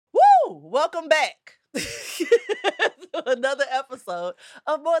Welcome back to another episode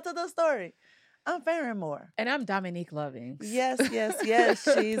of More to the Story. I'm Farron Moore. And I'm Dominique Lovings. Yes.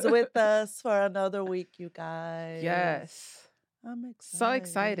 She's with us for another week, you guys. Yes. I'm excited. So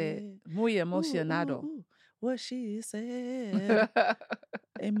excited. Muy emocionado. Ooh. What she said.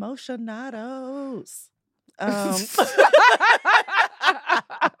 Emotionados.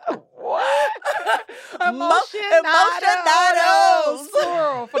 What? Emotionados.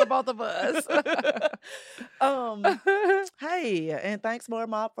 Plural for the both of us. Hey, and thanks more,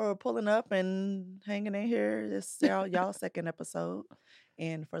 Ma, for pulling up and hanging in here. This is y'all second episode.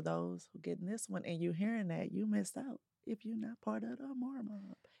 And for those who getting this one and you hearing that, you missed out if you're not part of the More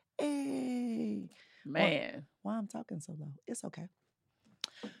Mob. Hey. Man. Why I'm talking so low? It's okay.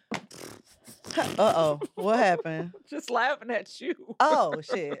 Uh-oh. What happened? Just laughing at you. Oh,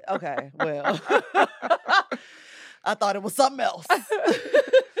 shit. Okay. Well, I thought it was something else.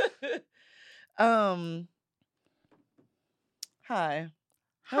 Hi.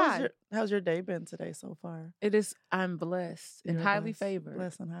 How's your day been today so far? It is, I'm blessed and You're highly blessed. favored.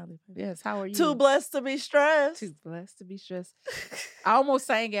 Blessed and highly favored. Yes, how are you? Too blessed to be stressed. Too blessed to be stressed. I almost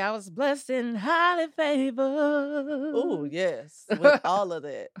sang it. I was blessed and highly favored. Oh, yes. With all of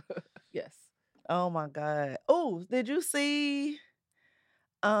that. Yes. Oh my God. Oh, did you see?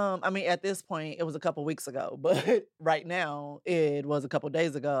 At this point, it was a couple weeks ago, but right now it was a couple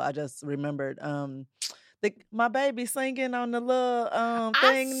days ago. I just remembered my baby singing on the little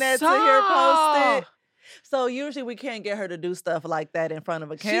thing that Tahir posted. So usually we can't get her to do stuff like that in front of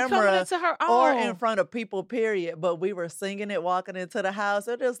a camera She coming into her or own. in front of people, period. But we were singing it, walking into the house.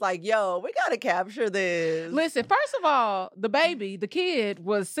 They're just like, yo, we got to capture this. Listen, first of all, the kid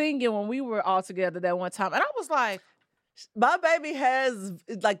was singing when we were all together that one time. And I was like, my baby has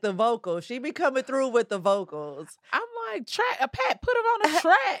like the vocals. She be coming through with the vocals. I'm like, Pat, put her on the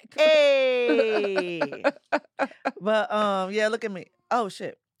track. Hey. But yeah, look at me. Oh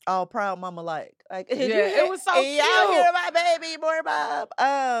shit. All proud mama like. It was so cute. Y'all hear my baby, More Bob.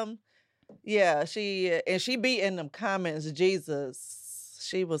 Yeah, she be in them comments, Jesus.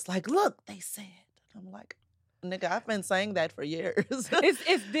 She was like, look, they said. I'm like, nigga, I've been saying that for years.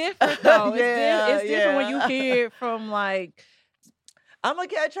 It's different though. It's different when you yeah. hear it from like. I'm gonna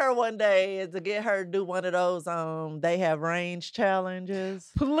catch her one day to get her to do one of those they have range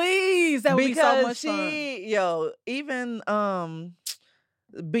challenges. Please, that would be so much fun. Even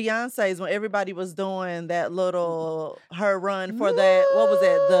Beyonce's, when everybody was doing that little her run for that, what was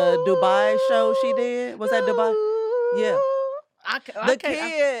that, the Dubai show she did? Was that Dubai? Yeah. The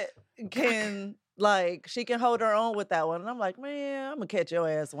kid can like, she can hold her own with that one. And I'm like, man, I'm gonna catch your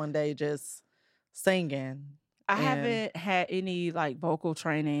ass one day just singing. I haven't had any like vocal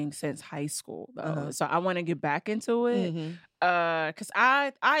training since high school though, so I want to get back into it. Because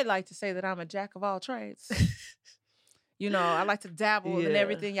I like to say that I'm a jack of all trades. You know, I like to dabble in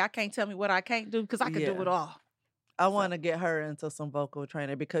everything. Y'all can't tell me what I can't do because I can do it all. I want to get her into some vocal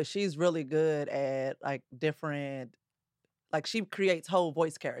training because she's really good at like different. Like she creates whole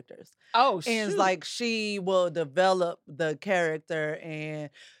voice characters. Oh, and it's like she will develop the character and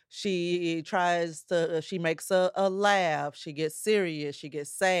she makes a laugh. She gets serious. She gets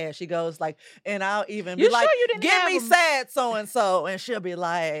sad. She goes like, and I'll even be like, get me sad so-and-so. And she'll be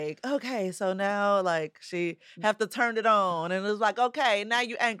like, okay, so now like she have to turn it on. And it's like, okay, now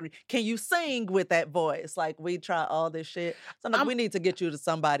you angry. Can you sing with that voice? Like we try all this shit. So like, we need to get you to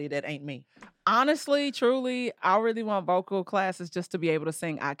somebody that ain't me. Honestly, truly, I really want vocal classes just to be able to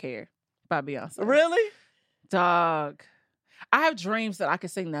sing I Care by Beyonce. Really? Dog. I have dreams that I can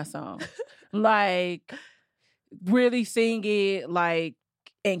sing that song. Like, really sing it, like,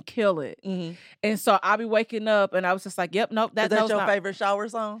 and kill it. Mm-hmm. And so I'll be waking up and I was just like, yep, nope. Is that your favorite shower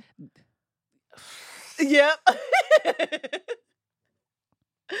song? Yep.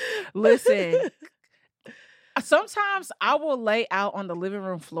 Listen. Sometimes I will lay out on the living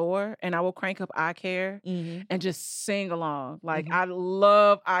room floor and I will crank up I Care and just sing along. Like, I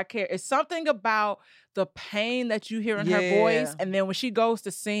love I Care. It's something about the pain that you hear in her voice. And then when she goes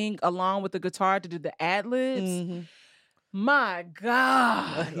to sing along with the guitar to do the ad-libs, my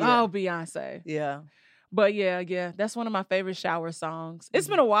God. Oh, Beyonce. Yeah. But yeah, that's one of my favorite shower songs. It's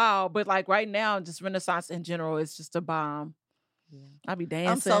been a while, but like right now, just Renaissance in general, it's just a bomb. Yeah. I be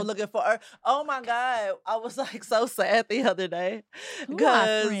dancing. I'm so looking for her. Oh my God. I was like so sad the other day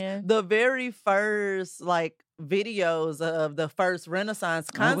because the very first like videos of the first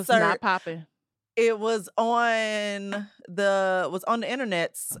Renaissance concert was not popping. It was on the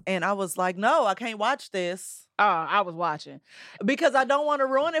internets and I was like, no, I can't watch this. Oh, I was watching. Because I don't want to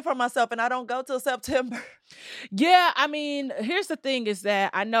ruin it for myself, and I don't go till September. Yeah, I mean, here's the thing is that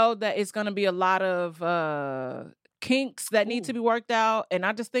I know that it's going to be a lot of kinks that need to be worked out. And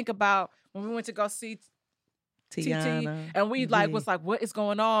I just think about when we went to go see Tiana. TT, and we was like, what is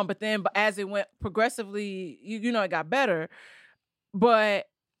going on? But then as it went progressively, you know, it got better. But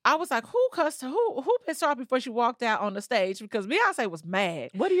I was like, who cussed her? Who pissed her off before she walked out on the stage? Because Beyonce was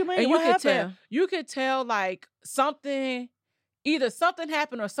mad. What do you mean? And what happened? You could tell like either something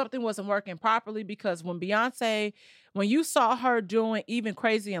happened or something wasn't working properly, because when you saw her doing Even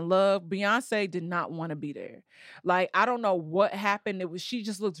Crazy in Love, Beyonce did not want to be there. Like, I don't know what happened. She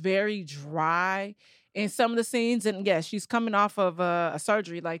just looked very dry in some of the scenes. And yes, she's coming off of a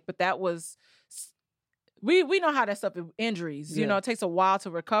surgery, like, but that was, we know how that stuff is, injuries, you know, it takes a while to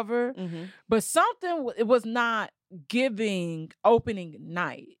recover, but it was not giving opening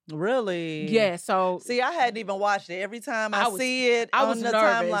night. Really? Yeah. So see, I hadn't even watched it. Every time I see it on the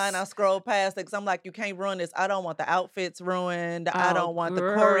timeline, I scroll past it because I'm like, you can't ruin this. I don't want the outfits ruined. I don't want the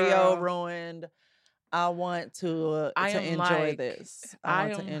choreo ruined. I want to enjoy this. I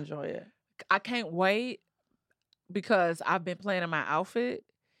want to enjoy it. I can't wait because I've been planning my outfit.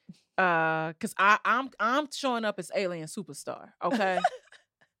 Cause I'm showing up as Alien Superstar. Okay.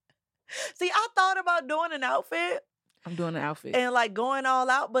 See, I thought about doing an outfit. I'm doing an outfit. And like going all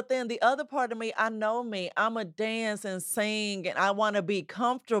out. But then the other part of me, I know me. I'm a dance and sing and I want to be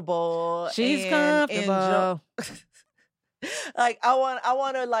comfortable. She's comfortable. Like I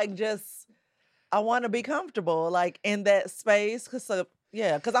want to like I want to be comfortable like in that space. Cause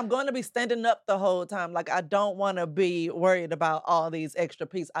I'm going to be standing up the whole time. Like I don't want to be worried about all these extra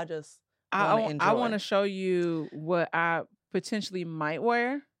pieces. I just I want to show you what I potentially might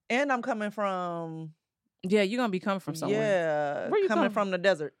wear. And I'm coming from... Yeah, you're going to be coming from somewhere. Yeah. Where you coming from? The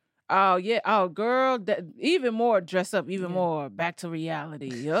desert. Oh, yeah. Oh, girl. Even more dress up, even more. Back to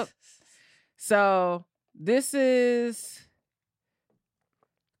reality. Yep. So this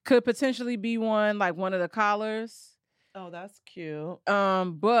could potentially be one of the collars. Oh, that's cute.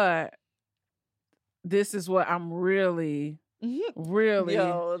 But this is what I'm really.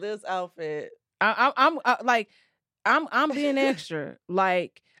 Yo, this outfit. I'm being extra.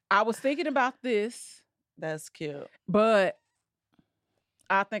 Like, I was thinking about this. That's cute. But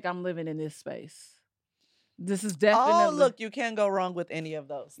I think I'm living in this space. This is definitely. Oh, look, you can't go wrong with any of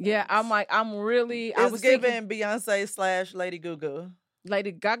those things. Yeah, I'm really. I was giving Beyonce / Lady Gaga.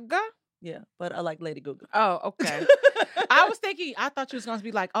 Lady Gaga? Yeah, but I like Lady Gaga. Oh, okay. I thought you was going to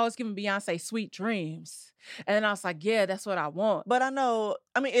be like, oh, it's giving Beyonce Sweet Dreams. And then I was like, yeah, that's what I want. But I know,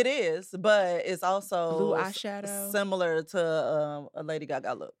 I mean, it is, but it's also blue eyeshadow, similar to a Lady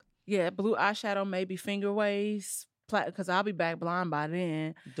Gaga look. Yeah, blue eyeshadow, maybe finger waves, because I'll be back blind by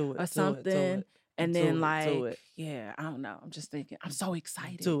then. Do it. Or something. Do it. And then yeah, I don't know. I'm just thinking, I'm so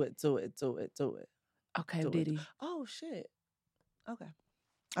excited. Do it. Okay, Diddy. Oh, shit. Okay.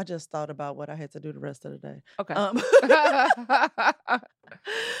 I just thought about what I had to do the rest of the day. Okay.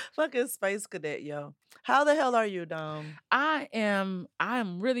 Fucking Space Cadet, yo. How the hell are you, Dom? I am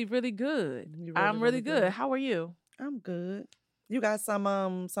really, really good. I'm really good. How are you? I'm good. You got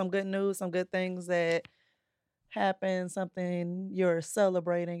some good news, some good things that happened, something you're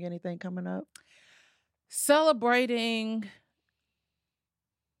celebrating, anything coming up? Celebrating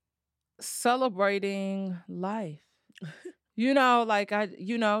life. You know, like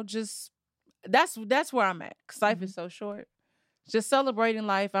just that's where I'm at. 'Cause life is so short. Just celebrating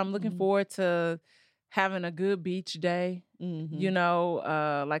life. I'm looking forward to having a good beach day. You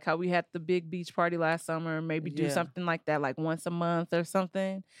know, like how we had the big beach party last summer. Maybe do something like that, like once a month or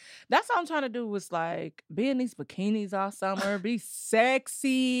something. That's all I'm trying to do. Was like be in these bikinis all summer, be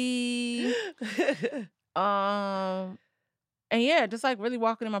sexy. And yeah, just like really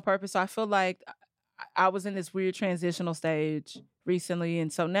walking in my purpose. So I feel like I was in this weird transitional stage recently,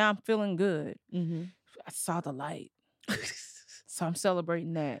 and so now I'm feeling good. I saw the light. So I'm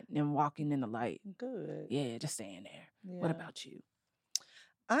celebrating that and walking in the light. Good. Yeah, just staying there. Yeah. What about you?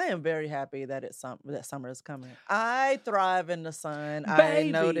 I am very happy that that summer is coming. I thrive in the sun. Baby.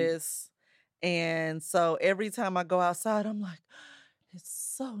 I notice. And so every time I go outside, I'm like, it's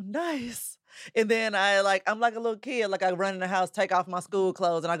so nice. And then I'm like a little kid. Like I run in the house, take off my school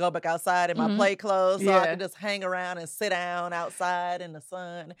clothes, and I go back outside in my play clothes so I can just hang around and sit down outside in the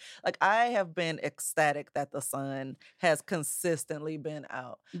sun. Like I have been ecstatic that the sun has consistently been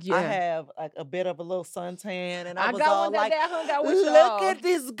out. Yeah. I have like a bit of a little suntan, and I was all like, look at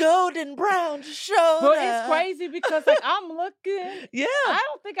this golden brown shoulder. But it's crazy because like I'm looking. Yeah. I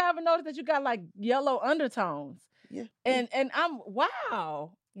don't think I ever noticed that you got like yellow undertones. Yeah. And I'm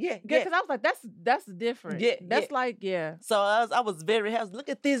wow. Yeah, because I was like, that's different. Yeah, That's yeah. like, yeah. So I was very happy. Look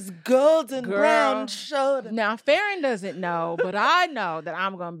at this golden brown shoulder. Now, Farron doesn't know, but I know that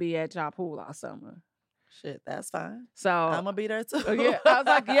I'm gonna be at y'all pool all summer. Shit, that's fine. So I'm gonna be there too. Yeah, I was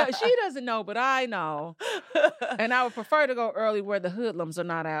like, yeah, she doesn't know, but I know. And I would prefer to go early where the hoodlums are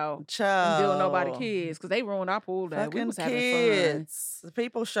not out and deal with nobody kids, because they ruined our pool day. We was having kids. Fun.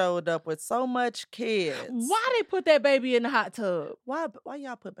 People showed up with so much kids. Why they put that baby in the hot tub? Why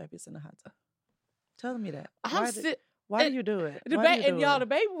y'all put babies in the hot tub? Tell me that. Why do you do it? And y'all, the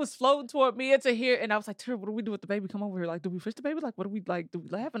baby was floating toward me into here, and I was like, Tara, what do we do with the baby? Come over here. Like, do we fish the baby? Like, what do we like? Do we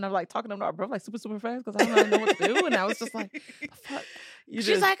laugh? And I'm like talking to our brother like super fast because I don't really know what to do. And I was just like, fuck.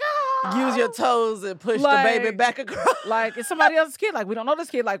 She's like, oh. Use your toes and push the baby back across. Like, it's somebody else's kid. Like, we don't know this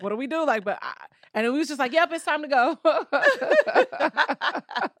kid. Like, what do we do? Like, and we was just like, yep, it's time to go.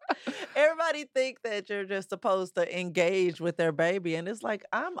 Everybody think that you're just supposed to engage with their baby, and it's like,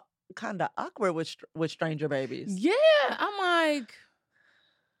 I'm kind of awkward with stranger babies. Yeah, I'm like,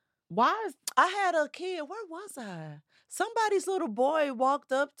 why? I had a kid. Where was I? Somebody's little boy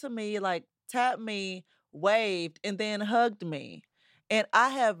walked up to me, like tapped me, waved, and then hugged me. And I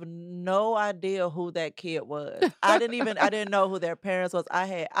have no idea who that kid was. I didn't know who their parents was.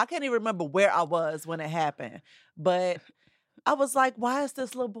 I can't even remember where I was when it happened. But I was like, why is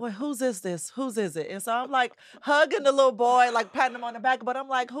this little boy? Whose is this? Whose is it? And so I'm like hugging the little boy, like patting him on the back. But I'm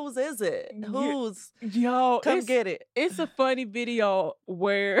like, whose is it? Whose? Yo, come get it. It's a funny video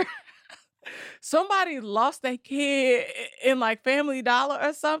where somebody lost their kid in like Family Dollar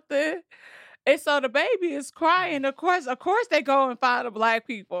or something. And so the baby is crying. Of course they go and find the black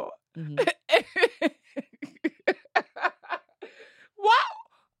people. Mm-hmm. Why,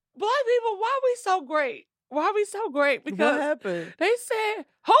 black people, why are we so great? Why are we so great? Because what happened? They said,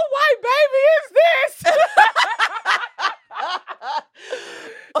 who white baby is this?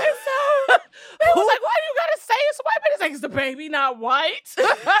 And so they was like, why do you gotta say it's a white baby? It's like, it's the baby, not white.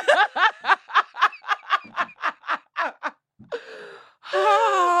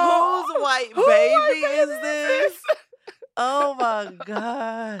 Whose white baby is this? Oh my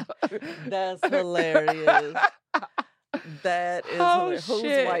God. That's hilarious. That is hilarious.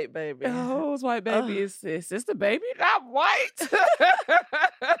 Whose white baby? Whose white baby is this? It's the baby, not white.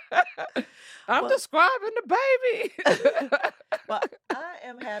 I'm describing the baby. Well, I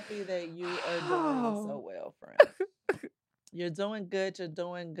am happy that you are doing so well, friend. You're doing good. You're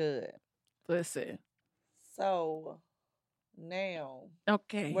doing good. Listen. So now,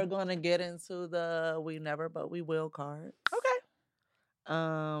 okay, we're gonna get into the We Never But We Will cards. Okay.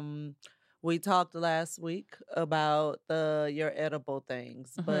 We talked last week about your edible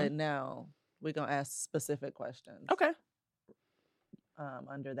things, but now we're gonna ask specific questions. Okay.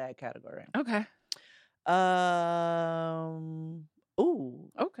 Under that category. Okay.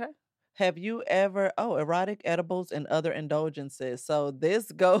 Ooh. Okay. Have you ever erotic edibles and other indulgences? So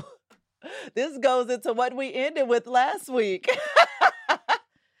this goes into what we ended with last week.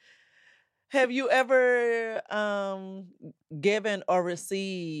 Have you ever given or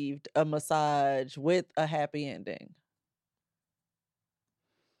received a massage with a happy ending?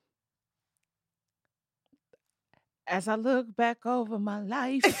 As I look back over my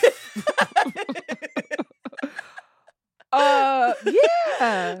life, yeah.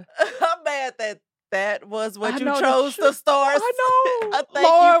 I'm mad that was what you chose to start. I know. Thank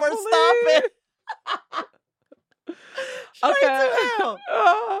Lord, you for stopping.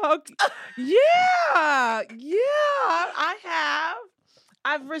 Yeah. I have.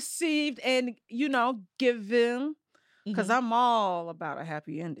 I've received and given, because I'm all about a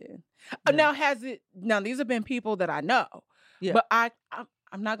happy ending. Yeah. Now these have been people that I know, but I'm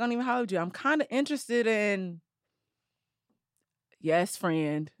not gonna even hold you. I'm kind of interested in. Yes,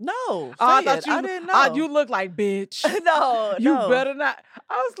 friend. No, I didn't know. You look like bitch. No, you better not.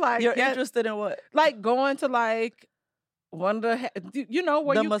 I was like, you're interested in what? Like going to like one of the,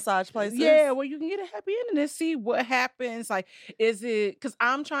 where the massage places. Yeah, where you can get a happy ending and see what happens. Like, is it because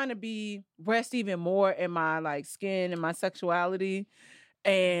I'm trying to rest even more in my like skin and my sexuality,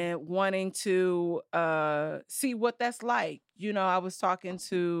 and wanting to see what that's like. I was talking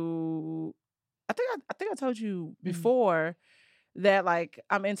to. I think I told you before. That like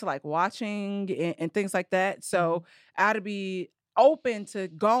I'm into like watching and things like that. So I'd be open to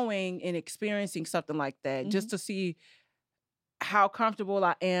going and experiencing something like that just to see how comfortable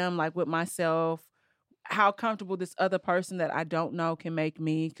I am like with myself, how comfortable this other person that I don't know can make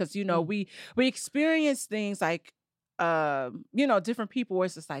me. Because, we experience things like, different people where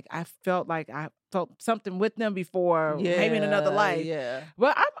it's just like I felt something with them before, maybe in another life. Yeah.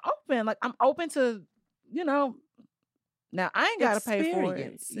 But I'm open. Like I'm open to, Now I ain't gotta pay for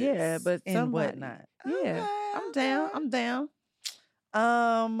it. Yeah, but and somebody. whatnot. Yeah, I'm down. Okay. I'm down.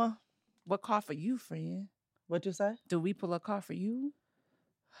 Um, What car for you, friend? what'd you say? Do we pull a car for you?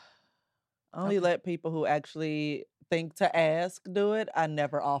 Only Okay. let people who actually think to ask do it. I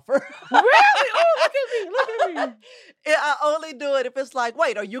never offer. Really? Oh, look at me. Look at me. Yeah, I only do it if it's like,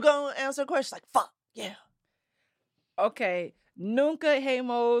 wait, are you gonna answer a question? Like, fuck, yeah. Okay. Nunca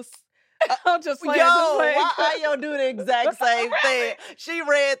hemos. I'm just playing. Yo, just playing. why Ayo do the exact same thing? She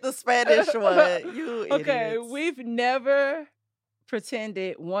read the Spanish one. You Okay, idiots. we've never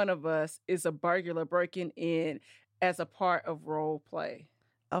pretended one of us is a burglar breaking in as a part of role play.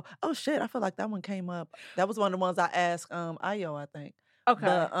 Oh shit! I feel like that one came up. That was one of the ones I asked Ayo, I think. Okay.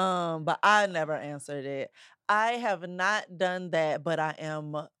 But I never answered it. I have not done that, but I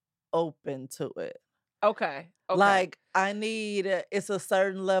am open to it. Okay. Like it's a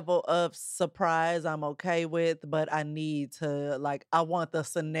certain level of surprise I'm okay with, but I need to I want the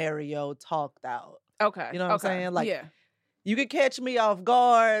scenario talked out. Okay. You know what I'm saying? Like yeah. you could catch me off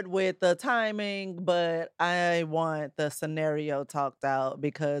guard with the timing, but I want the scenario talked out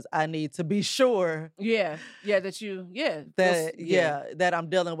because I need to be sure Yeah. That you that I'm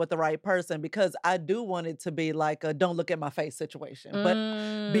dealing with the right person, because I do want it to be like a don't look at my face situation.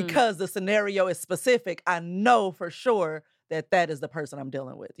 But because the scenario is specific, I know for sure that is the person I'm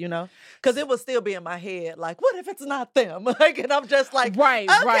dealing with, you know? Because it would still be in my head, like, what if it's not them? And I'm just like,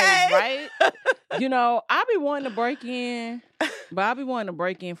 right. You know, I be wanting to break in, but I be wanting to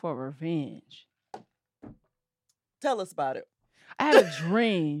break in for revenge. Tell us about it. I had a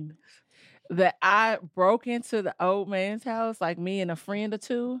dream that I broke into the old man's house, like me and a friend or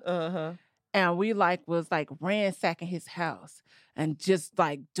two. And we was ransacking his house and just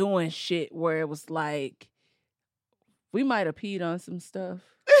doing shit where it was like, we might have peed on some stuff.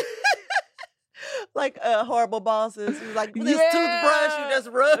 Like horrible bosses. He's like, this toothbrush you just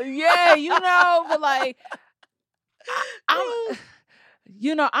rubbed. Yeah, you know, but I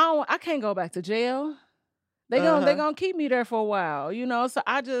can't go back to jail. They gonna keep me there for a while, you know. So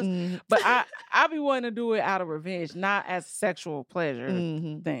I just, but I be wanting to do it out of revenge, not as sexual pleasure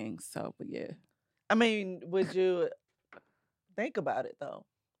things. So, but yeah. I mean, would you think about it though?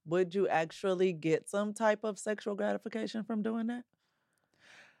 Would you actually get some type of sexual gratification from doing that?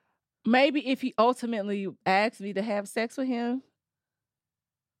 Maybe if he ultimately asked me to have sex with him.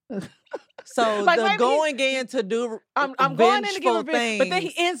 So going in to do I'm going in to give revenge, things. but then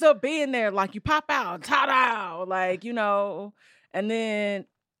he ends up being there, like you pop out, ta-da, like, you know, and then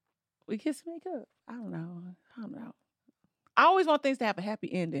we kiss and make up. I don't know. I always want things to have a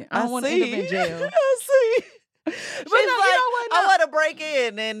happy ending. I don't want to end up in jail. I see. But She's no, you know what? No. I want to break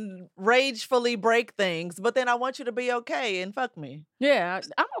in and ragefully break things, but then I want you to be okay and fuck me. Yeah,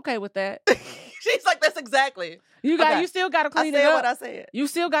 I'm okay with that. She's like, that's exactly. You still got to clean it up. I said what I said. You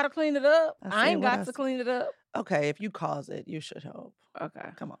still got to clean it up. I ain't got to clean it up. Okay, if you cause it, you should help. Okay.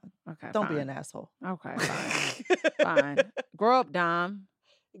 Come on. Okay. Don't be an asshole. Okay, fine. Fine. Grow up, Dom.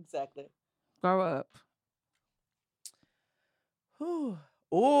 Exactly. Grow up. Ooh.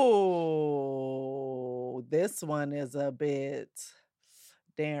 Ooh, this one is a bit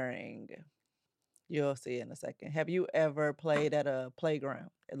daring. You'll see in a second. Have you ever played at a playground,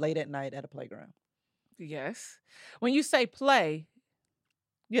 late at night at a playground? Yes. When you say play,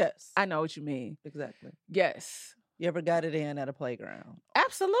 yes. I know what you mean. Exactly. Yes. You ever got it in at a playground?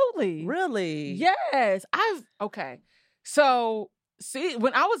 Absolutely. Really? Yes. Okay. So, see,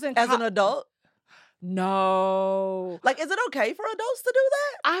 when I was in as an adult? No. Like, is it okay for adults to do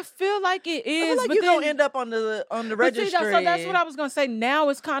that? I feel like it is. I feel like but you're going to end up on the registry. See, so that's what I was going to say. Now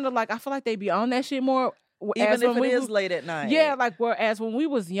it's kind of like, I feel like they be on that shit more. Even if it is late at night. Yeah, like whereas when we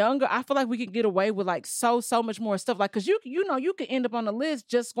was younger, I feel like we could get away with like so much more stuff. Like, cause you could end up on the list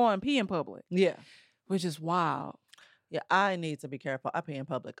just going pee in public. Yeah. Which is wild. Yeah, I need to be careful. I pee in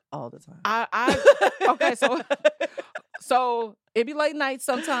public all the time. Okay, so it be late night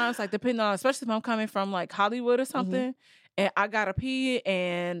sometimes, like depending on, especially if I'm coming from like Hollywood or something, and I gotta pee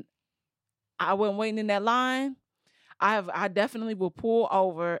and I wasn't waiting in that line. I definitely will pull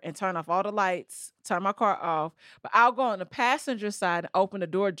over and turn off all the lights, turn my car off, but I'll go on the passenger side and open the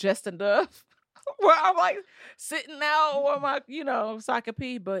door just enough where I'm like sitting out where my, so I could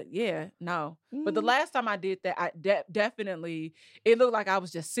pee. But yeah, no. But the last time I did that, I definitely, it looked like I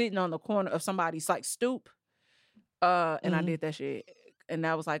was just sitting on the corner of somebody's like stoop. And I did that shit. And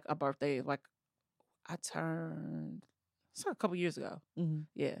that was like a birthday. Like I turned a couple years ago.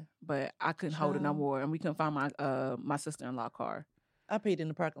 Yeah. But I couldn't hold it no more. And we couldn't find my sister-in-law car. I peed in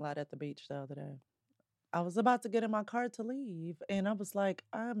the parking lot at the beach the other day. I was about to get in my car to leave. And I was like,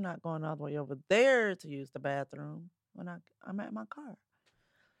 I'm not going all the way over there to use the bathroom. when I'm at my car.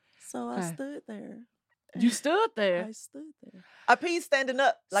 So I Okay. stood there. You stood there. I stood there. I peed standing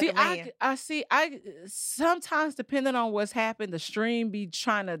up like a man. I sometimes, depending on what's happened, the stream be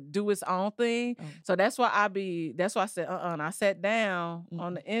trying to do its own thing. Oh. So that's why I said, and I sat down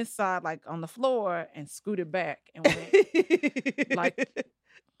on the inside, like on the floor, and scooted back and went. Like,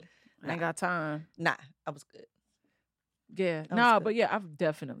 I ain't got time. Nah, I was good. Yeah. That was No, good. but yeah, I've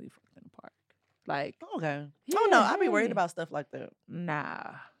definitely fucked in the park. Like, Okay. yeah, Oh no, I be worried hey. about stuff like that.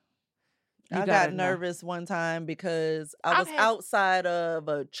 Nah. I got nervous one time because I was outside of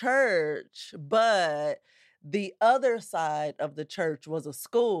a church, but the other side of the church was a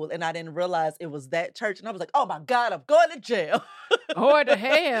school, and I didn't realize it was that church. And I was like, oh my God, I'm going to jail. Or the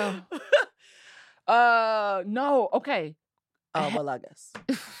hell. No, okay. Oh, well, I guess.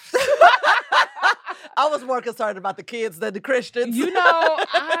 I was more concerned about the kids than the Christians. You know,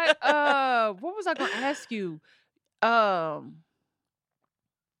 what was I gonna ask you?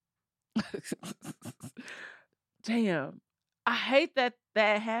 Damn. I hate that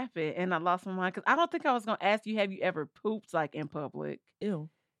happened and I lost my mind because I don't think I was gonna ask you, have you ever pooped like in public? Ew.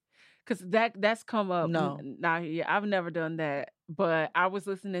 Because that's come up. No. Yeah, I've never done that. But I was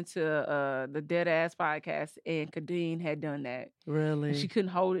listening to the Dead Ass podcast and Kadeen had done that. Really? And she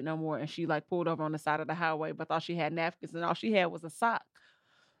couldn't hold it no more. And she like pulled over on the side of the highway, but thought she had napkins and all she had was a sock.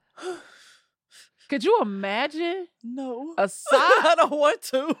 Could you imagine? No. A sock? I don't want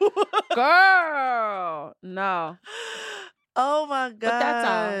to. Girl. No. Oh my God.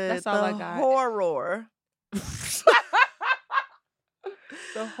 But that's all I got. Horror.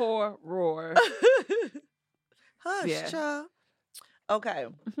 The horror. Hush, Yeah. child. Okay.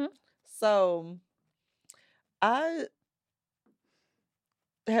 Mhm. So I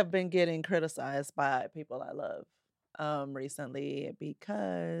have been getting criticized by people I love recently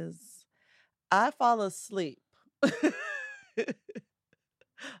because I fall asleep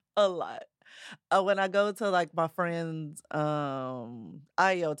a lot. When I go to like my friends,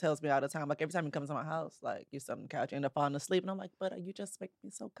 Ayo tells me all the time, like every time he comes to my house, like you sit on the couch, you end up falling asleep. And I'm like, but you just make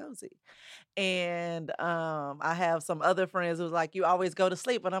me so cozy. And I have some other friends who's like, you always go to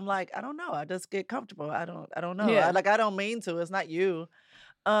sleep. And I'm like, I don't know. I just get comfortable. I don't know. Yeah. I don't mean to. It's not you.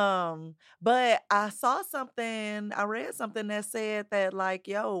 But I read something that said that like,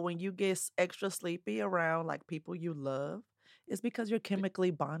 yo, when you get extra sleepy around like people you love, it's because you're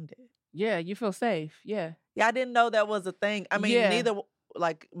chemically bonded. Yeah, you feel safe. Yeah. Yeah, I didn't know that was a thing. I mean, Yeah. neither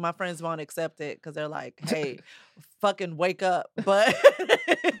like my friends won't accept it because they're like, hey, fucking wake up. But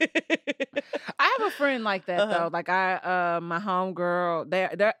I have a friend like that though. Like my homegirl,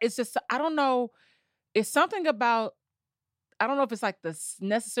 there it's just, I don't know. It's something about, I don't know if it's like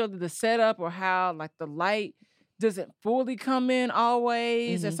necessarily the setup or how like the light doesn't fully come in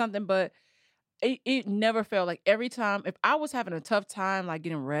always or something, but it never felt like every time, if I was having a tough time like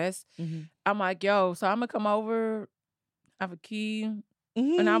getting rest, I'm like, yo, so I'm gonna come over, I have a key,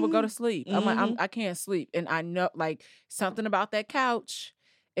 and I would go to sleep. I'm like, I can't sleep. And I know like something about that couch,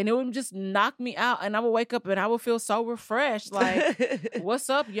 and it would just knock me out, and I would wake up and I would feel so refreshed. Like, what's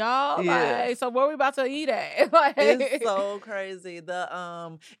up, y'all? Yeah. Like, so where we about to eat at? Like, it's so crazy.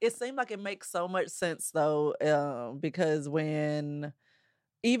 It seemed like it makes so much sense though, because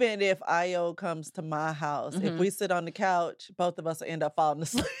even if Ayo comes to my house, if we sit on the couch, both of us will end up falling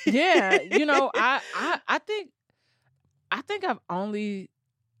asleep. Yeah, you know, I think I've only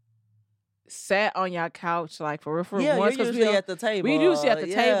sat on your couch like for once. You're usually at the table. We usually at the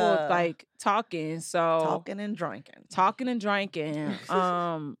table like talking, talking and drinking.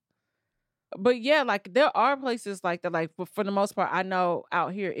 But yeah, like there are places like that. Like for the most part, I know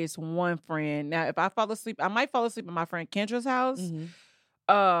out here it's one friend. Now, if I fall asleep, I might fall asleep at my friend Kendra's house.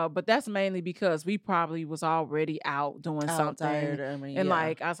 But that's mainly because we probably was already out doing something. And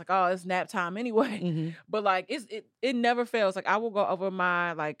like I was like, oh, it's nap time anyway. But like it never fails. Like I will go over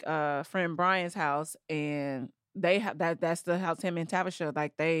my like friend Brian's house, and they have that's the house him and Tavisha.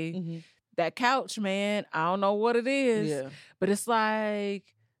 Like that couch, man, I don't know what it is. But it's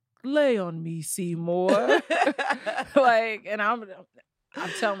like, lay on me, Seymour. Like, and I'm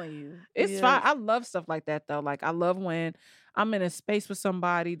telling you, it's fine. I love stuff like that though. Like I love when I'm in a space with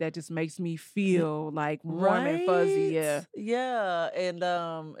somebody that just makes me feel like warm and fuzzy. Yeah. And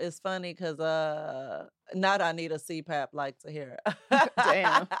it's funny because not I need a CPAP like to hear.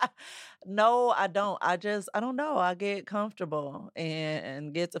 Damn. No, I don't. I don't know. I get comfortable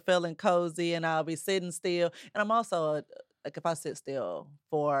and get to feeling cozy, and I'll be sitting still. And I'm also like, if I sit still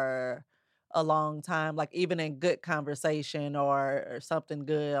for a long time, like even in good conversation or something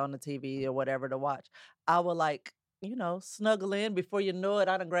good on the TV or whatever to watch, I will like, snuggle in. Before you know it,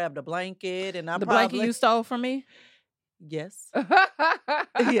 I done grabbed a blanket, and I'm the blanket you stole from me. Yes.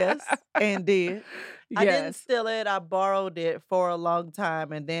 Yes. And did. I didn't Yes. steal it. I borrowed it for a long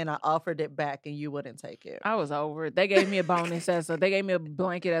time, and then I offered it back, and you wouldn't take it. I was over it. They gave me a bonus they gave me a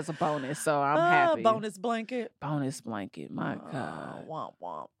blanket as a bonus, so I'm happy. Bonus blanket. Bonus blanket. My God. Womp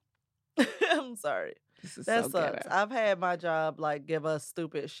womp. I'm sorry. This is That so sucks. ghetto. I've had my job like give us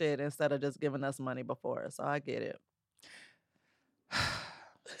stupid shit instead of just giving us money before, so I get it.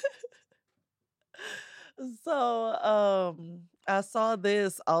 So, I saw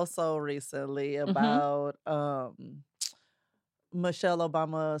this also recently Mhm. about Michelle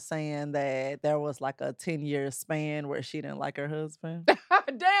Obama saying that there was like a 10-year span where she didn't like her husband. Damn, I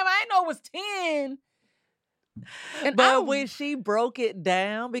didn't know it was 10. And But when she broke it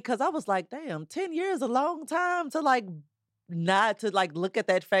down, because I was like, damn, 10 years a long time to like not to like look at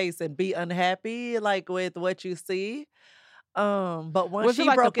that face and be unhappy like with what you see. But when was it she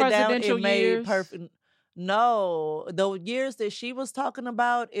like the broke it down, presidential it made years? perfect. No, the years that she was talking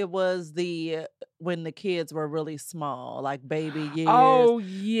about, it was the when the kids were really small, like baby years. Oh Cause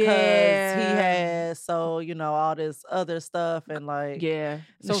he yeah. had all this other stuff and like Yeah.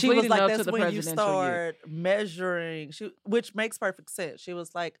 So she was leading like, up to that's the when you presidential year. start measuring, which makes perfect sense. She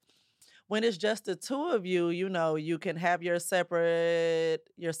was like, when it's just the two of you, you can have your separate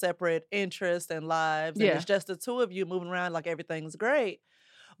interests and lives, and Yeah. it's just the two of you moving around like everything's great.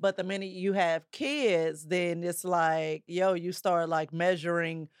 But the minute you have kids, then it's like, you start like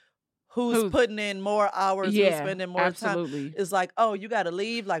measuring who's putting in more hours, who's Yeah, spending more time. absolutely. It's like, oh, you got to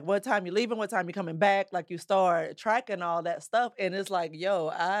leave. Like, what time you leaving? What time you coming back? Like, you start tracking all that stuff. And it's like,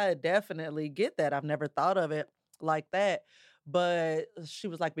 I definitely get that. I've never thought of it like that. But she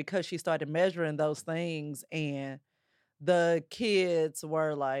was like, because she started measuring those things and the kids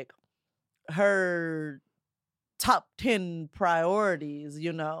were like her top 10 priorities,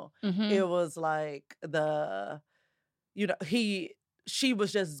 Mhm. it was like she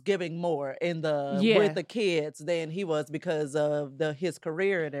was just giving more in with Yeah. the kids than he was because of his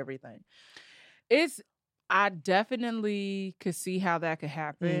career and everything. I definitely could see how that could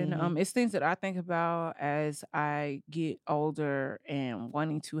happen. Mhm. It's things that I think about as I get older and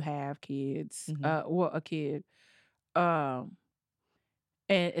wanting to have kids. Mhm. A kid. Um,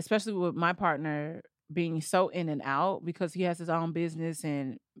 and especially with my partner being so in and out because he has his own business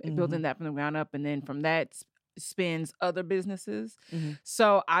and building Mhm. that from the ground up, and then from that spins other businesses. Mhm.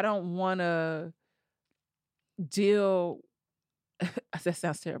 So I don't want to deal. That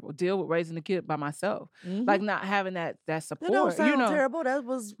sounds terrible. Deal with raising a kid by myself, like Mhm. not having that It support. don't sound terrible. That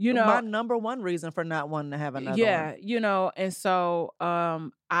was my number one reason for not wanting to have another one. Yeah, and so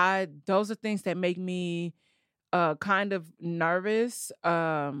those are things that make me kind of nervous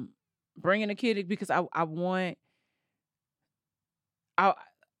bringing a kid because I'm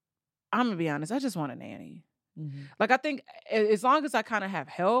gonna be honest, I just want a nanny. Mhm. Like I think as long as I kind of have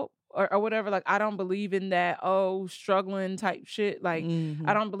help or whatever, like I don't believe in that struggling type shit. Like I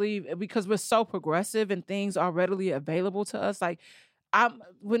Mhm. don't believe because we're so progressive and things are readily available to us. Like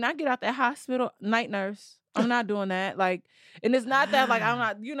when I get out that hospital, night nurse. I'm not doing that. Like, and it's not that like I'm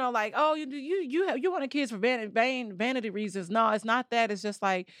not, like, oh, you want kids for vanity reasons. No, it's not that. It's just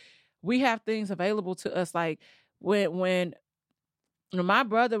like we have things available to us. Like when my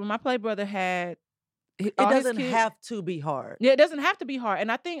play brother had It all his doesn't kids. have to be hard. Yeah, it doesn't have to be hard.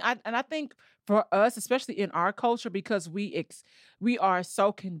 And I think for us, especially in our culture, because we are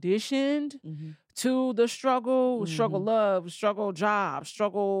so conditioned Mhm. to the struggle Mhm. love, struggle job,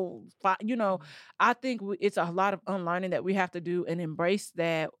 struggle, I think it's a lot of unlearning that we have to do and embrace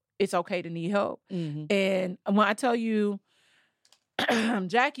that it's okay to need help. Mhm. And when I tell you,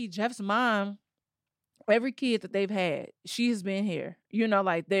 Jeff's mom, every kid that they've had, she has been here,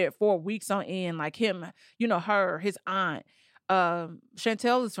 like they're 4 weeks on end, like him, her, his aunt.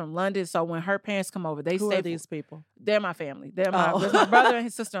 Chantel is from London, so when her parents come over, they Who stay. are these people? They're my family. There's Oh. my brother and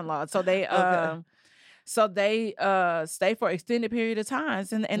his sister-in-law. So they Okay. stay for an extended period of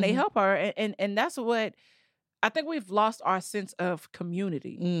times and they Mhm. help her. And that's what I think we've lost our sense of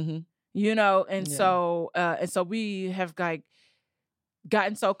community. Mhm. And Yeah. so we have like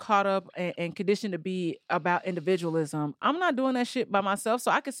gotten so caught up and conditioned to be about individualism. I'm not doing that shit by myself.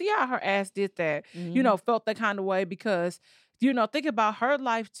 So I can see how her ass did that, Mhm. felt that kind of way because, think about her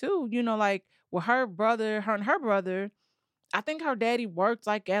life too, like with her and her brother, I think her daddy worked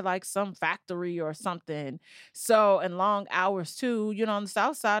like at like some factory or something. So, and long hours too, on the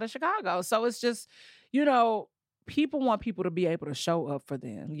south side of Chicago. So it's just, people want people to be able to show up for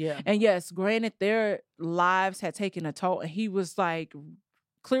them. Yeah. And yes, granted, their lives had taken a toll, and he was like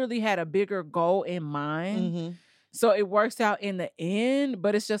clearly had a bigger goal in mind. Mhm. So it works out in the end,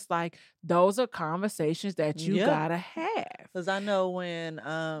 but it's just like those are conversations that you gotta have. Because I know when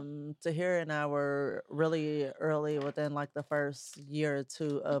Tahir and I were really early, within like the first year or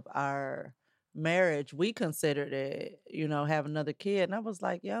two of our marriage, we considered it, have another kid. And I was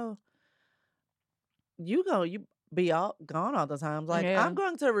like, yo, you be all gone all the time. Like, I'm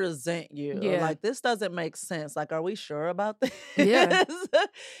going to resent you. Yeah. Like, this doesn't make sense. Like, are we sure about this? Yeah.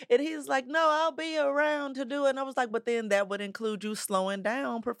 And he's like, no, I'll be around to do it. And I was like, but then that would include you slowing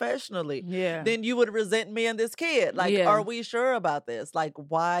down professionally. Yeah. Then you would resent me and this kid. Like, are we sure about this? Like,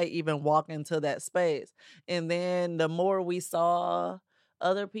 why even walk into that space? And then the more we saw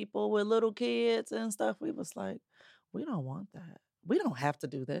other people with little kids and stuff, we was like, we don't want that. We don't have to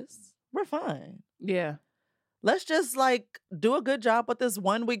do this. We're fine. Yeah. Let's just like do a good job with this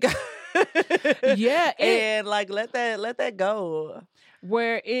one we got. Yeah. And like let that go.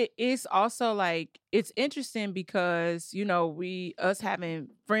 Where it is also like, it's interesting because, us having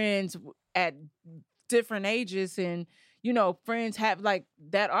friends at different ages and, friends have like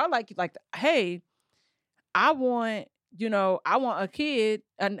that are like, hey, I want a kid,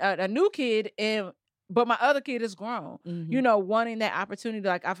 a new kid, but my other kid is grown, wanting that opportunity.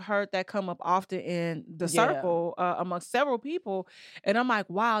 Like, I've heard that come up often in the circle amongst several people. And I'm like,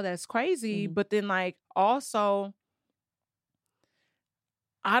 wow, that's crazy. But then like, also,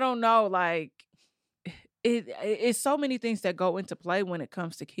 I don't know, like it's so many things that go into play when it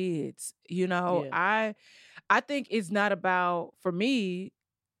comes to kids. I think it's not about, for me,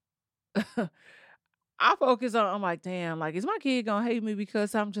 I focus on, I'm like, damn, like, is my kid gonna hate me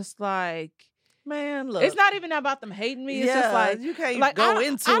because I'm just like, man, look, it's not even about them hating me. It's just like, you can't go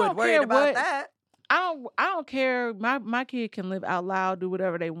into it worried about that. I don't care. My kid can live out loud, do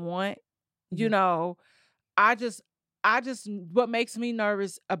whatever they want. I just what makes me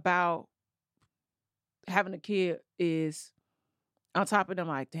nervous about having a kid is, on top of them,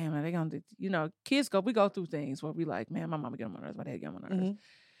 like, damn, are they gonna, kids we go through things where we like, man, my mama get on my nerves, my dad get on my nerves.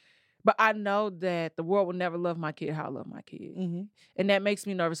 But I know that the world will never love my kid how I love my kid. And that makes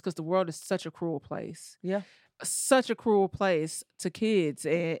me nervous because the world is such a cruel place. Yeah. Such a cruel place to kids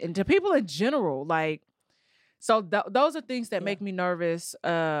and to people in general. Like, so those are things that make me nervous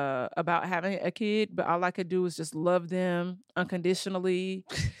about having a kid. But all I could do is just love them unconditionally.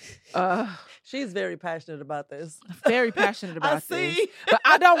 She's very passionate about this. Very passionate about this. But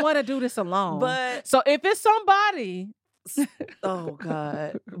I don't want to do this alone. But so if it's somebody... Oh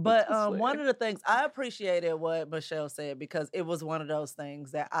God. But one of the things I appreciated what Michelle said, because it was one of those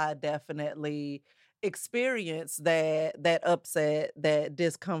things that I definitely experienced, that upset, that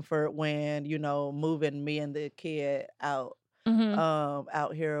discomfort when, moving me and the kid out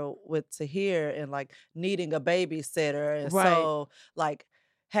out here with Tahir and like needing a babysitter. And so like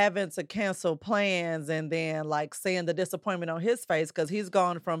having to cancel plans and then like seeing the disappointment on his face because he's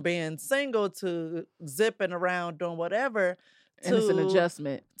gone from being single to zipping around doing whatever. And it's an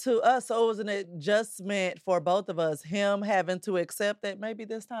adjustment to us. So it was an adjustment for both of us. Him having to accept that maybe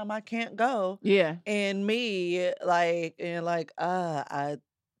this time I can't go. Yeah. And me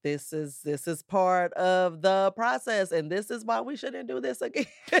this is part of the process, and this is why we shouldn't do this again.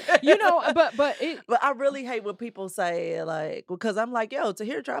 But I really hate when people say, like, because I'm like, yo,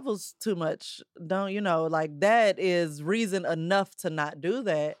 Tahir travels too much. Don't like that is reason enough to not do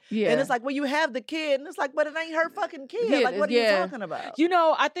that. Yeah. And it's like, well, you have the kid, and it's like, but it ain't her fucking kid. Like, what are you talking about?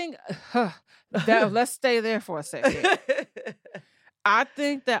 I think let's stay there for a second. I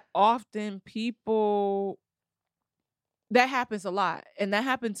think that often people, that happens a lot. And that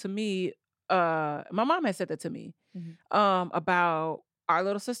happened to me. My mom had said that to me about our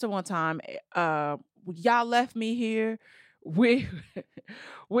little sister one time. Y'all left me here with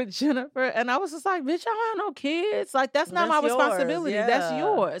Jennifer. And I was just like, bitch, I don't have no kids. Like, that's not my responsibility. Yeah. That's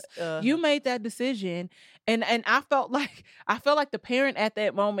yours. You made that decision. And I felt like the parent at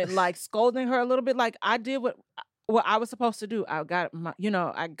that moment, like scolding her a little bit. Like, I did what I was supposed to do. I got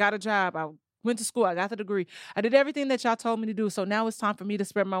I got a job. I went to school. I got the degree. I did everything that y'all told me to do. So now it's time for me to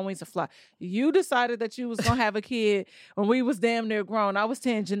spread my wings and fly. You decided that you was going to have a kid when we was damn near grown. I was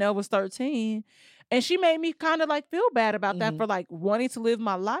 10. Janelle was 13. And she made me kind of like feel bad about that for like wanting to live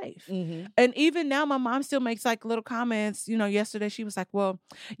my life. And even now, my mom still makes like little comments. Yesterday she was like, well,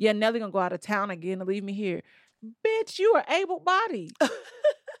 yeah, Nelly going to go out of town again and leave me here. Bitch, you are able-bodied.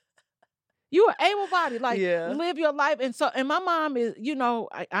 You are able-bodied, like live your life. And my mom is,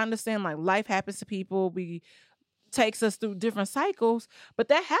 I understand like life happens to people. takes us through different cycles, but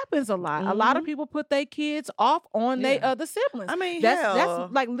that happens a lot. A lot of Mhm. people put their kids off on their Yeah. other siblings. I mean, That's hell,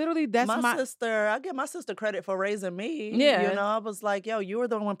 like literally that's my my sister, I give my sister credit for raising me. You yeah. know, I was like, yo, you were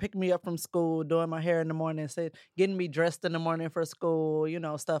the one picking me up from school, doing my hair in the morning, getting me dressed in the morning for school, you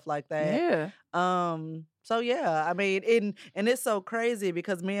know, stuff like that. Yeah. So yeah, I mean, and it's so crazy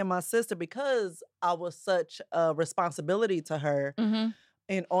because me and my sister, because I was such a responsibility to her Mhm.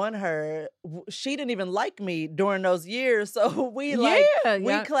 and on her, she didn't even like me during those years. So Yeah,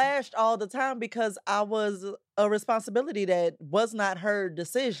 we yeah. clashed all the time because I was a responsibility that was not her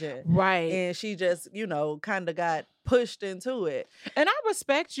decision. Right. And she just, you know, kind of got pushed into it. And I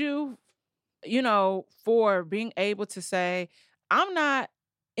respect you, you know, for being able to say, I'm not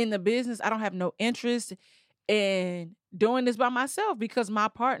in the business. I don't have no interest in doing this by myself because my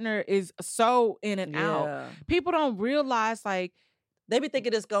partner is so in and out. Yeah. People don't realize, like, They be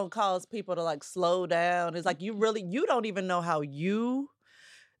thinking it's gonna cause people to like slow down. It's like you don't even know how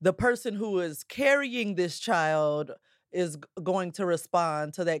the person who is carrying this child is going to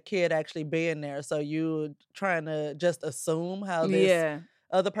respond to that kid actually being there. So you trying to just assume how this yeah,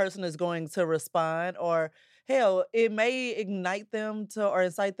 other person is going to respond, or hell, it may ignite them to or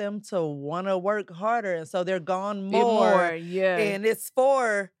incite them to want to work harder, and so they're gone more, yeah, and it's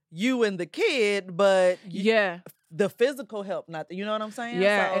for you and the kid, but yeah. the physical help, not you know what I'm saying?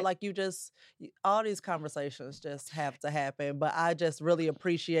 Yeah, So like all these conversations just have to happen. But I just really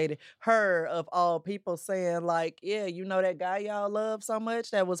appreciated her of all people saying like, yeah, you know that guy y'all love so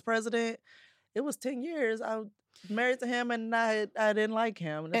much that was president. It was 10 years. I was married to him and I didn't like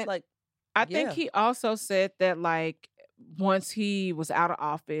him. And it's And like, I think yeah. he also said that, like, once he was out of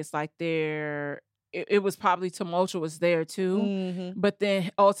office, like, it was probably tumultuous there too. Mm-hmm. But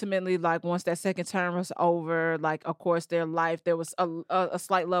then ultimately, like, once that second term was over, like, of course, there was a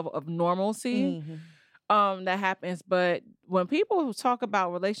slight level of normalcy that happens. But when people talk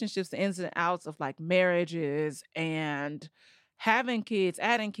about relationships, the ins and outs of like marriages and having kids,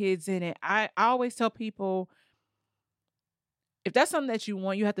 adding kids in it, I always tell people, if that's something that you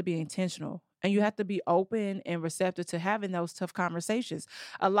want, you have to be intentional and you have to be open and receptive to having those tough conversations.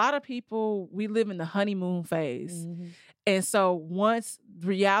 A lot of people, we live in the honeymoon phase. Mm-hmm. And so once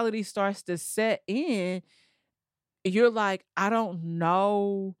reality starts to set in, you're like, I don't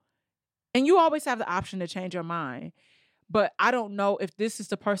know. And you always have the option to change your mind. But I don't know if this is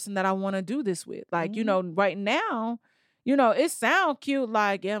the person that I want to do this with. Like, you know, right now, you know, it sounds cute.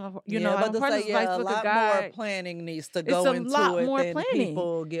 Like, yeah, you know, but my partner's like, a look, lot a guy. more planning needs to It's go a into lot it more than planning.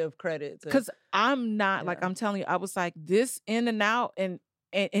 people give credit to. Because I'm not, like, Yeah. I'm telling you, I was like this in and out, and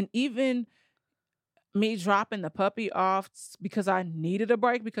even me dropping the puppy off because I needed a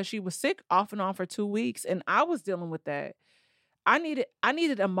break because she was sick off and on for 2 weeks, and I was dealing with that. I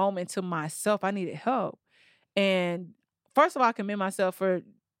needed a moment to myself. I needed help. And first of all, I commend myself for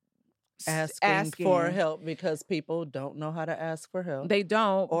asking for help, because people don't know how to ask for help. They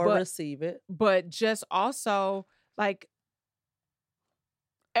don't, or receive it. But just also, like,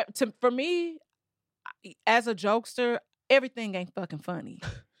 for me, as a jokester, everything ain't fucking funny.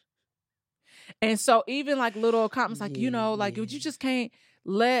 And so even like little comments, like, you know, like, you just can't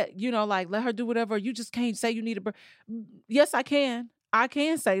let her do whatever. You just can't say you need a break. Yes, I can. I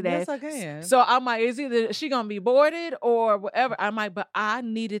can say that. Yes, I can. So I'm like, it's either she gonna be boarded or whatever. I'm like, but I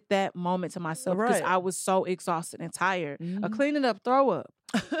needed that moment to myself because I was so exhausted and tired of cleaning up throw up.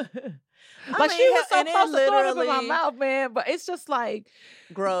 Like, she was so close to throwing up in my mouth, man. But it's just like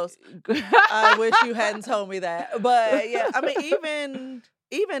gross. I wish you hadn't told me that. But yeah, I mean,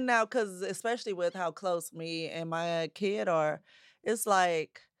 even now, because especially with how close me and my kid are, it's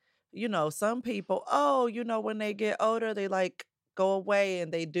like, you know, some people, when they get older, they like go away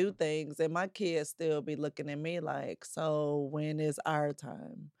and they do things, and my kids still be looking at me like, so when is our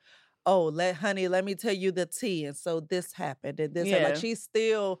time? Oh, let me tell you the tea. And so this happened and this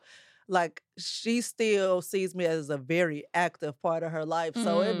happened. Like she still sees me as a very active part of her life.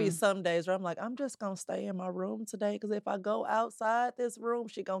 So it'd be some days where I'm like, I'm just gonna stay in my room today, because if I go outside this room,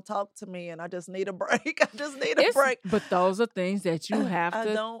 she gonna talk to me, and I just need a break. I just need a break. But those are things that you have I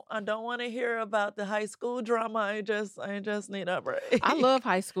don't want to hear about the high school drama. I just need a break. I love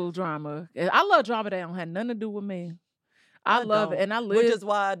high school drama. I love drama that don't have nothing to do with me. I love it, and I live. Which is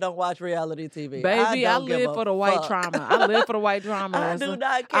why I don't watch reality TV. Baby, I live for the white drama. I live for the white drama. I do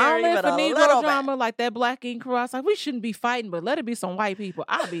not care. I don't live for Negro drama bit. like that Black Ink Crew. I was like, we shouldn't be fighting, but let it be some white people.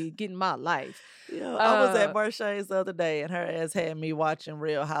 I'll be getting my life. I was at Marche's the other day, and her ass had me watching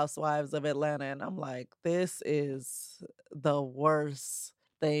Real Housewives of Atlanta, and I'm like, this is the worst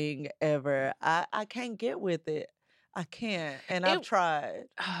thing ever. I can't get with it. I can't, and I've tried.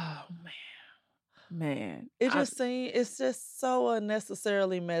 Oh, man. Man, it's just so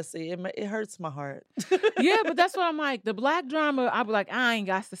unnecessarily messy. It hurts my heart. Yeah, but that's what I'm like. The black drama, I be like, I ain't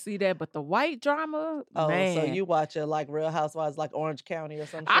got to see that. But the white drama, Oh, man. so you watch it like Real Housewives, like Orange County or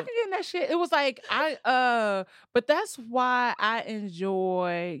some I shit? can get in that shit. It was like but that's why I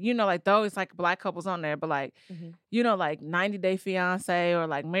enjoy, like those like black couples on there, but like, like 90 Day Fiance or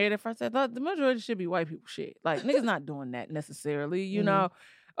like Married at First Sight. The majority should be white people shit. Like niggas not doing that necessarily, you know.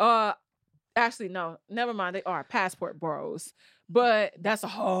 Actually, no, never mind. They are Passport Bros, but that's a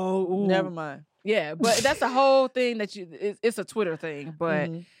whole. Never mind. Yeah, but that's a whole thing that it's a Twitter thing. But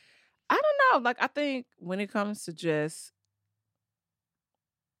I don't know. Like I think when it comes to just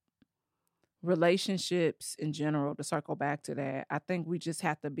relationships in general, to circle back to that, I think we just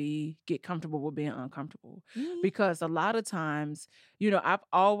have to get comfortable with being uncomfortable, because a lot of times, I've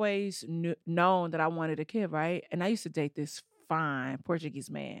always known that I wanted a kid, right? And I used to date this fine Portuguese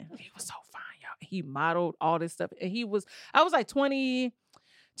man. He was so fine, y'all. He modeled all this stuff, and I was like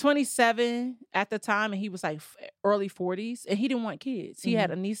 27 at the time, and he was like early 40s, and he didn't want kids. He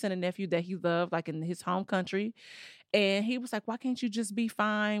had a niece and a nephew that he loved, like in his home country, and he was like, why can't you just be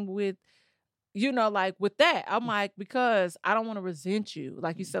fine with like with that? I'm like, because I don't want to resent you.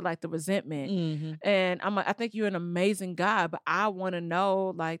 Like you said, like the resentment. And I'm like, I think you're an amazing guy, but I want to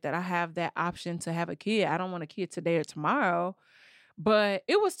know like that I have that option to have a kid. I don't want a kid today or tomorrow. But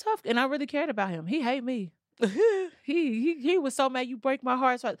it was tough, and I really cared about him. He hated me. He was so mad. You break my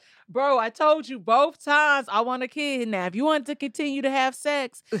heart. So bro, I told you both times I want a kid now. If you want to continue to have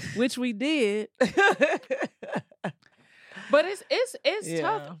sex, which we did. But it's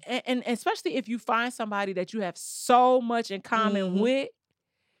tough, and especially if you find somebody that you have so much in common with,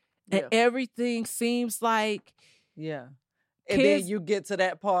 and everything seems like and then you get to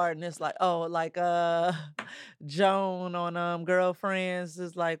that part, and it's like, oh, like Joan on Girlfriends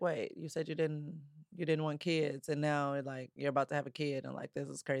is like, wait, you said you didn't want kids, and now like you're about to have a kid, and like this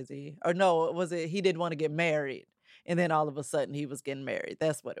is crazy. Or no, was it he didn't want to get married? And then all of a sudden he was getting married.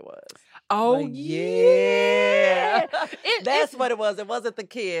 That's what it was. Oh, like, yeah. That's what it was. It wasn't the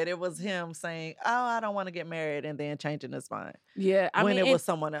kid. It was him saying, oh, I don't want to get married, and then changing his mind. Yeah. When it was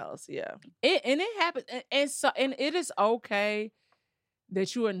someone else. Yeah. It happened. And it is okay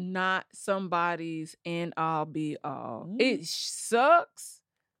that you are not somebody's end all be all. It sucks.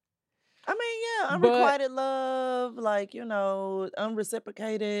 I mean, yeah, unrequited love, like,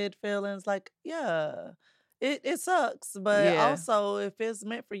 unreciprocated feelings, like, yeah. It sucks, but also if it's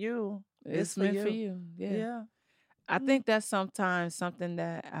meant for you, it's meant for you. Yeah. I think that's sometimes something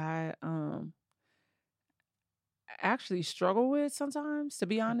that I actually struggle with sometimes, to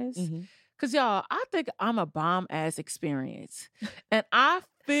be honest. Cause y'all, I think I'm a bomb ass experience, and I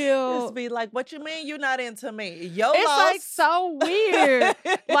feel just be like, what you mean you're not into me? Yo, it's like so weird,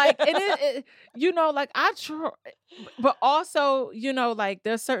 like, and it like I try, but also like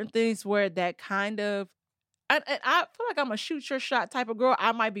there's certain things where that kind of. And I feel like I'm a shoot your shot type of girl.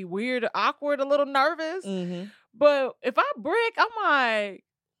 I might be weird, awkward, a little nervous. But if I break, I'm like,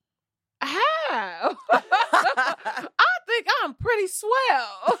 how? I think I'm pretty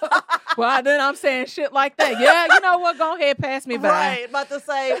swell. Well, then I'm saying shit like that. Yeah, you know what? Go ahead, pass me by. Right, about to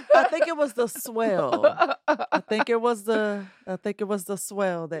say, I think it was the swell. I think it was the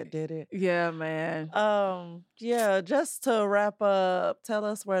swell that did it. Yeah, man. Yeah, just to wrap up, tell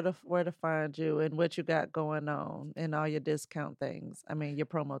us where to find you and what you got going on and all your discount things. I mean, your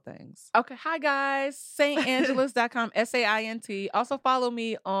promo things. Okay, hi guys. SaintAngelus.com, SAINT. Also follow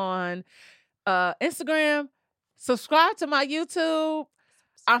me on Instagram. Subscribe to my YouTube.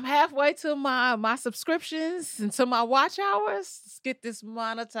 I'm halfway to my subscriptions and to my watch hours. Let's get this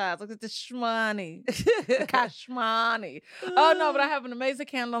monetized. Look at this shmoney. Kashmoney. Oh, no, but I have an amazing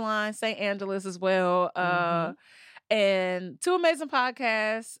candle line, St. Angelus as well. And 2 amazing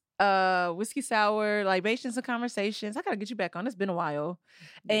podcasts. Whiskey Sour, Libations and Conversations. I gotta get you back on. It's been a while.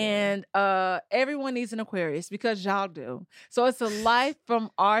 And everyone needs an Aquarius because y'all do. So it's a life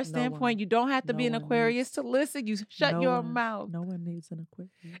from our standpoint. You don't have to be an Aquarius to listen. You shut your mouth. No one needs an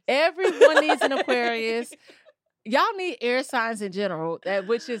Aquarius. Everyone needs an Aquarius. Y'all need air signs in general,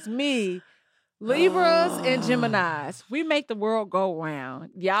 which is me, Libras, and Geminis. We make the world go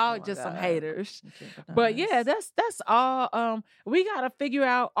round. Y'all just some haters. Geminis. But yeah, that's all. We gotta figure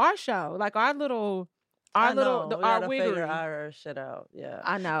out our show, like our wig. Figure our shit out. Yeah,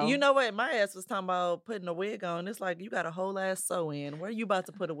 I know. You know what? My ass was talking about putting a wig on. It's like you got a whole ass sew in. Where you about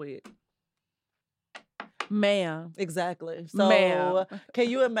to put a wig? Ma'am. Exactly. So can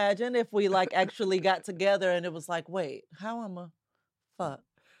you imagine if we actually got together and it was like, wait, how am I fuck?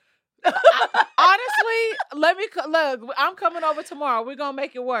 Honestly, look. I'm coming over tomorrow. We're gonna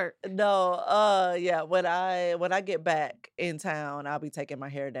make it work. No, yeah. When I get back in town, I'll be taking my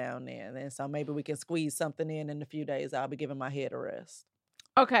hair down then, and so maybe we can squeeze something in a few days. I'll be giving my head a rest.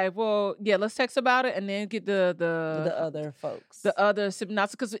 Okay, well, yeah, let's text about it and then get the other folks, the other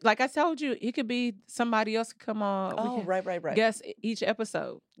synopsis. Because, like I told you, it could be somebody else could come on. Oh, right. Guess each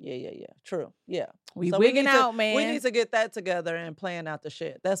episode. Yeah. True. Yeah. We wigging out, man. We need to get that together and plan out the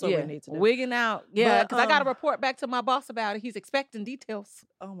shit. That's what we need to do. Wigging out. Yeah, because I got to report back to my boss about it. He's expecting details.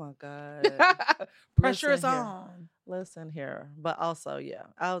 Oh my God. Pressure is on. Listen here. But also, yeah,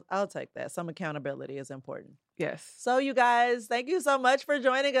 I'll take that. Some accountability is important. Yes. So you guys, thank you so much for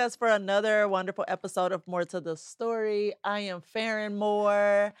joining us for another wonderful episode of More to the Story. I am Farron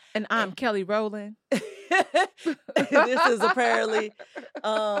Moore. And I'm Kelly Rowland. This is apparently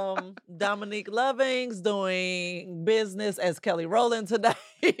Dominique Lovings doing business as Kelly Rowland today.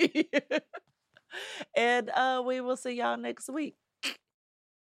 And we will see y'all next week.